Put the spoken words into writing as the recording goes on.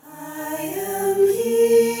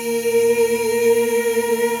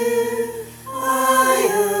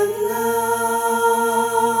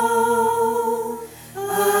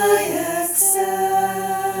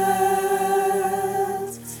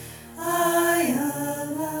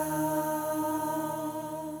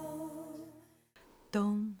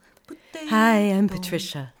Hi, I'm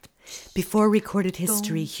Patricia. Before recorded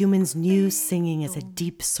history, humans knew singing as a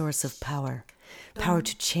deep source of power. Power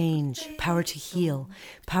to change, power to heal,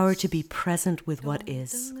 power to be present with what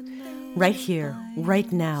is. Right here, right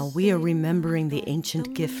now, we are remembering the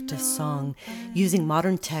ancient gift of song, using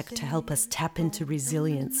modern tech to help us tap into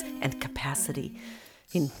resilience and capacity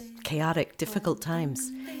in chaotic, difficult times.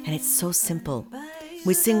 And it's so simple.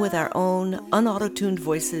 We sing with our own unauto-tuned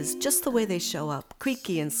voices, just the way they show up,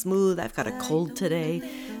 creaky and smooth. I've got a cold today.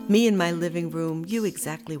 Me in my living room, you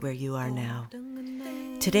exactly where you are now.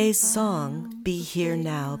 Today's song, Be Here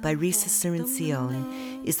Now by Risa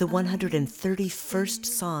Cirincione, is the 131st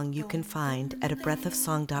song you can find at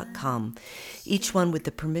abreathofsong.com, each one with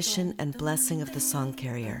the permission and blessing of the song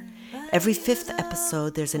carrier. Every fifth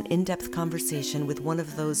episode, there's an in-depth conversation with one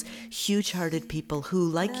of those huge-hearted people who,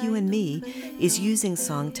 like you and me, is using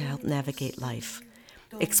song to help navigate life.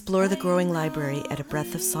 Explore the growing library at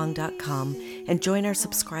abreathofsong.com and join our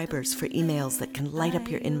subscribers for emails that can light up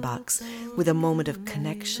your inbox with a moment of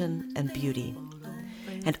connection and beauty.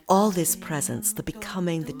 And all this presence, the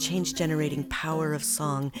becoming, the change-generating power of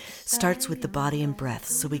song, starts with the body and breath.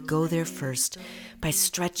 So we go there first by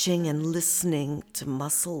stretching and listening to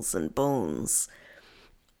muscles and bones.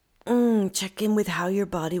 Check in with how your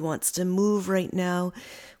body wants to move right now.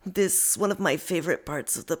 This one of my favorite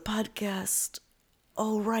parts of the podcast.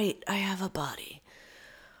 Oh, right, I have a body.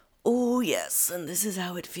 Oh, yes, and this is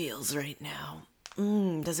how it feels right now.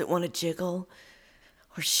 Does it want to jiggle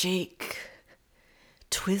or shake?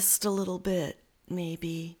 Twist a little bit,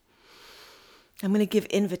 maybe. I'm going to give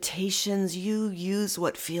invitations. You use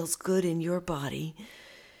what feels good in your body.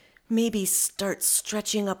 Maybe start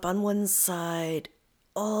stretching up on one side,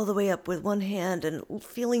 all the way up with one hand and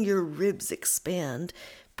feeling your ribs expand.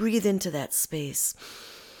 Breathe into that space.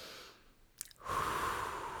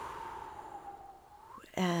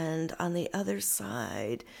 And on the other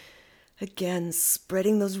side, again,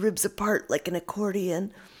 spreading those ribs apart like an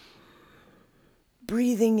accordion.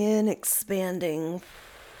 Breathing in, expanding,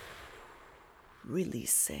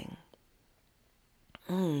 releasing.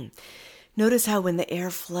 Notice how when the air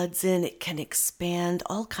floods in, it can expand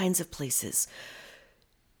all kinds of places.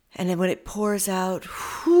 And then when it pours out,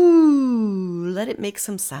 let it make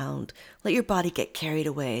some sound. Let your body get carried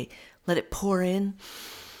away. Let it pour in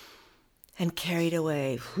and carried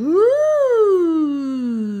away.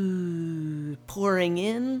 Pouring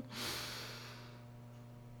in.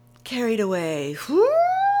 Carried away.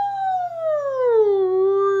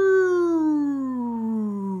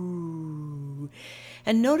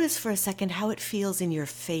 And notice for a second how it feels in your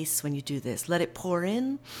face when you do this. Let it pour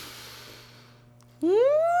in.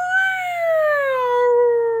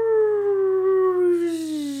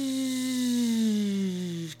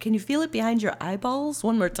 Can you feel it behind your eyeballs?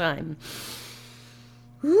 One more time.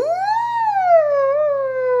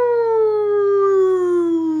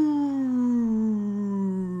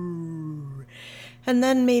 And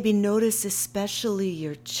then maybe notice especially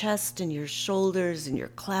your chest and your shoulders and your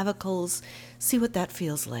clavicles. See what that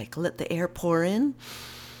feels like. Let the air pour in.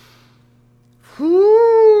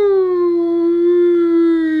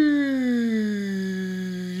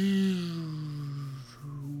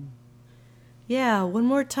 Yeah, one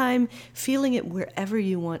more time, feeling it wherever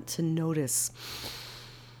you want to notice.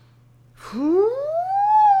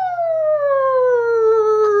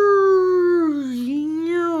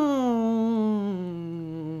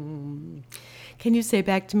 Can you say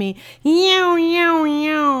back to me, yow, yow,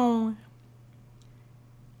 yow?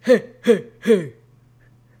 Hey, hey, hey.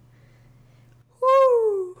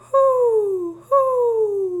 Woo, hoo,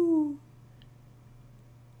 hoo.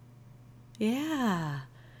 Yeah.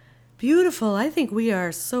 Beautiful. I think we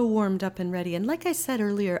are so warmed up and ready. And like I said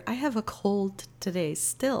earlier, I have a cold today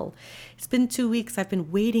still. It's been 2 weeks. I've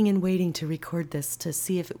been waiting and waiting to record this to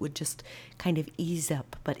see if it would just kind of ease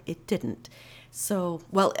up, but it didn't. So,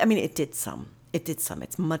 well, I mean, it did some. It did some.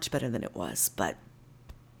 It's much better than it was, but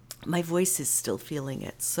my voice is still feeling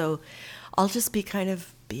it. So I'll just be kind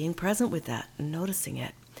of being present with that and noticing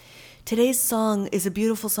it. Today's song is a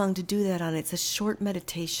beautiful song to do that on. It's a short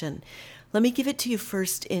meditation. Let me give it to you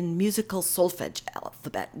first in musical solfege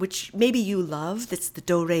alphabet, which maybe you love. That's the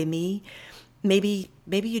do, re, mi. Maybe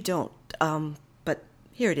you don't, but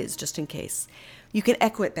here it is, just in case. You can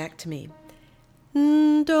echo it back to me.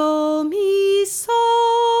 Do, mi, so.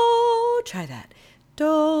 Try that.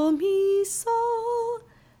 Do, mi, so.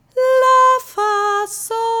 La, fa,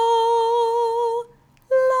 so.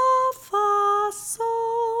 La, fa,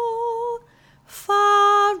 so.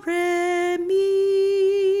 Fa, re,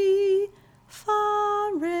 mi.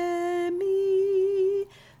 Fa, re, mi.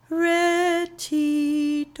 Re,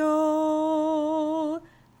 ti, do.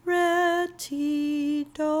 Re,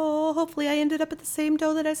 hopefully I ended up at the same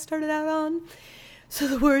dough that I started out on. So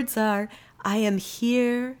the words are, I am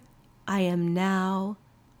here, I am now,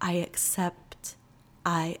 I accept,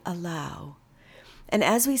 I allow. And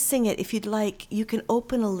as we sing it, if you'd like, you can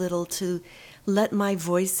open a little to let my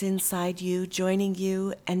voice inside you, joining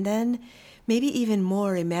you, and then maybe even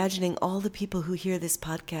more, imagining all the people who hear this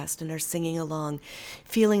podcast and are singing along,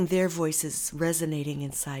 feeling their voices resonating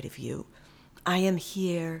inside of you. I am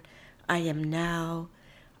here, I am now,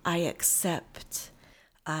 I accept,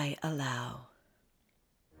 I allow.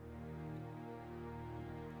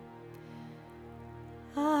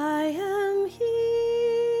 I am here,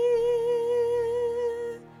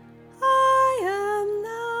 I am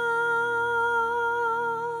now,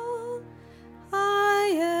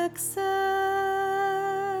 I accept,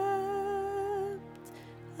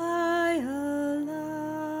 I allow.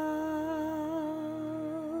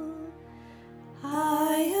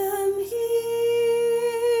 I am here,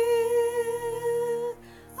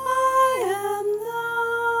 I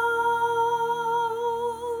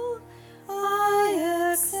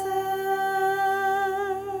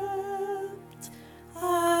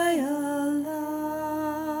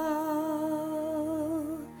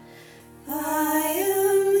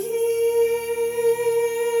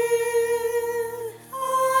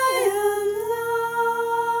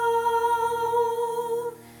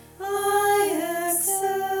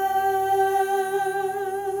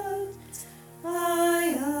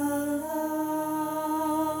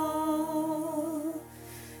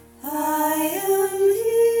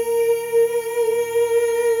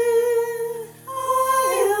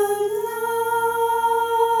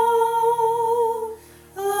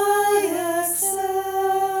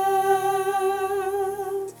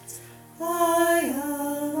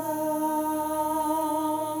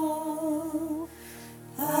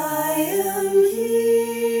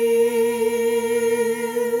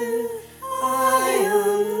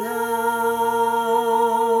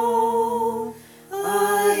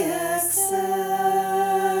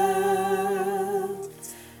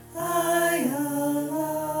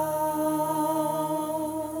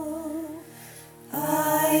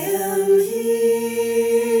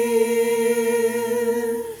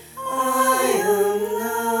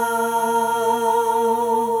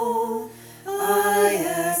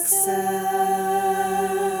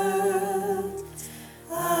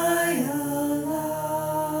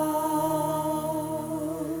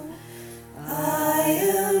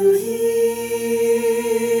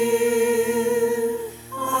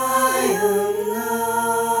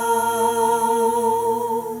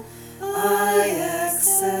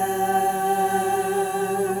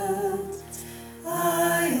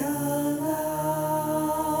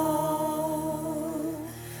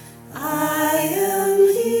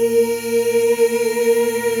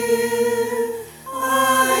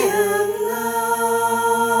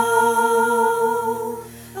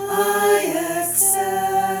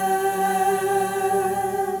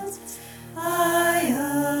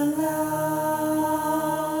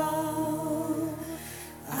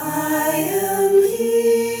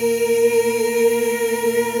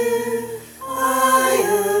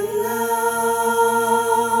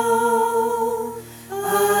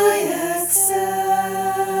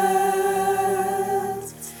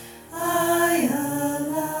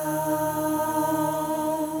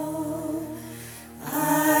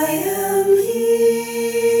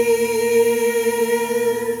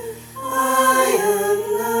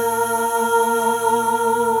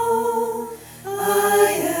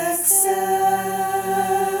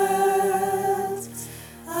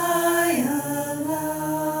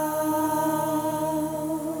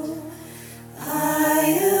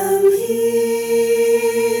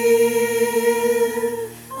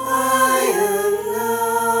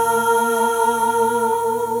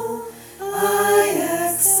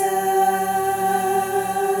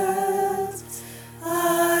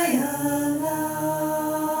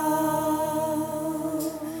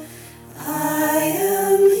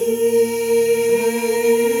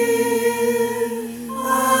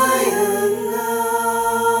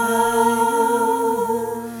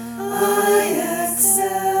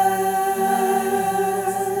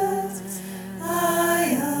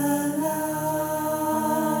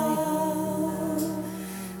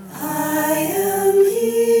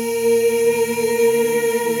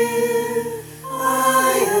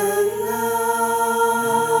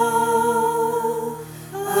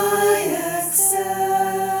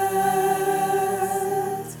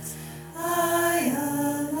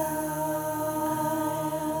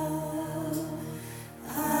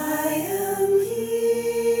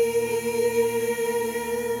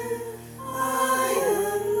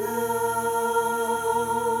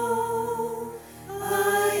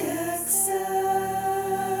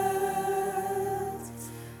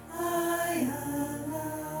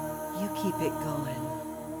keep it going.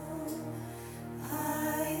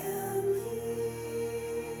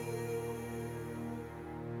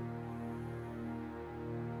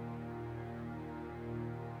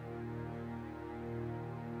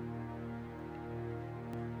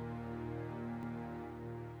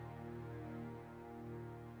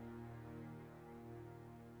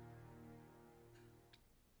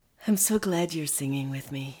 I'm so glad you're singing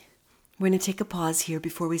with me. We're going to take a pause here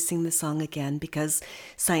before we sing the song again because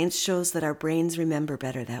science shows that our brains remember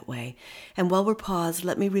better that way. And while we're paused,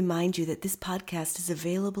 let me remind you that this podcast is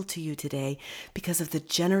available to you today because of the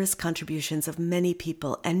generous contributions of many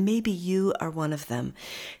people, and maybe you are one of them.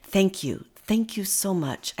 Thank you. Thank you so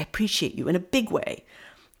much. I appreciate you in a big way.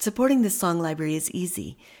 Supporting this song library is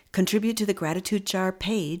easy. Contribute to the Gratitude Jar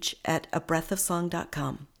page at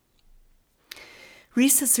abreathofsong.com.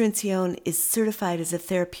 Risa Cirincione is certified as a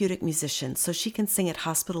therapeutic musician, so she can sing at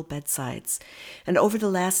hospital bedsides. And over the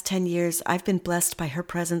last 10 years, I've been blessed by her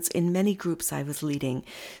presence in many groups I was leading,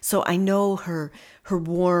 so I know her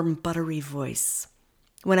warm, buttery voice.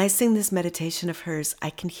 When I sing this meditation of hers, I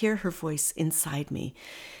can hear her voice inside me,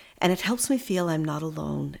 and it helps me feel I'm not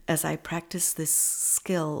alone as I practice this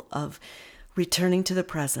skill of returning to the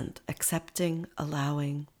present, accepting,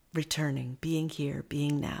 allowing, returning, being here,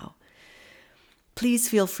 being now. Please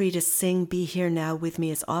feel free to sing Be Here Now with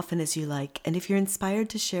me as often as you like, and if you're inspired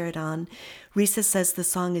to share it on, Risa says the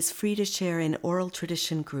song is free to share in oral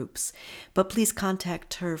tradition groups, but please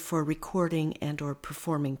contact her for recording and or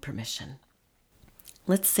performing permission.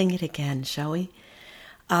 Let's sing it again, shall we?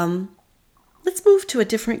 Let's move to a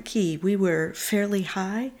different key. We were fairly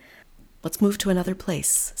high. Let's move to another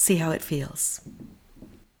place, see how it feels.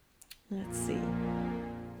 Let's see.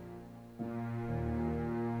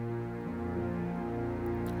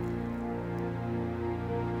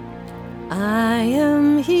 I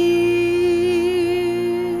am here,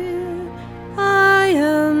 I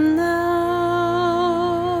am now,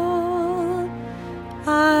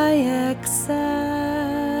 I accept,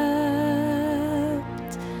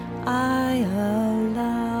 I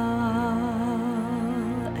allow.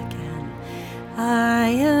 Again, I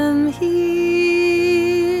am here,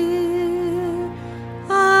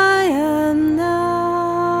 I am now,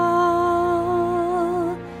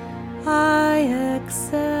 I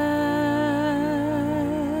accept.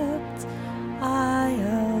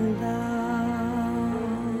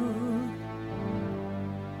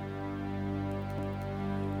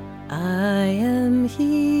 I am here,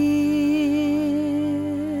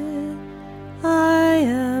 I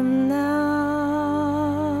am now,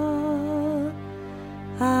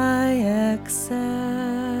 I accept,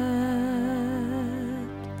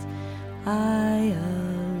 I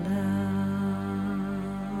allow.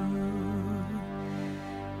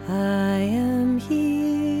 I am here,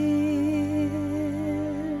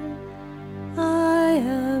 I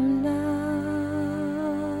am now.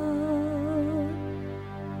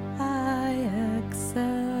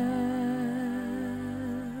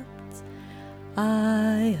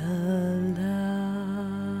 I allow.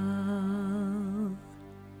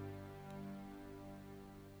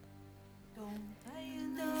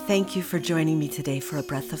 Thank you for joining me today for A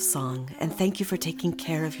Breath of Song, and thank you for taking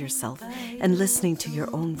care of yourself and listening to your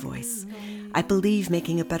own voice. I believe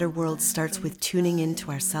making a better world starts with tuning into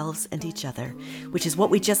ourselves and each other, which is what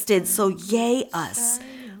we just did, so yay us!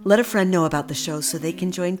 Let a friend know about the show so they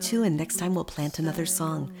can join too, and next time we'll plant another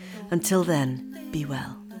song. Until then, be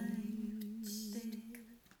well.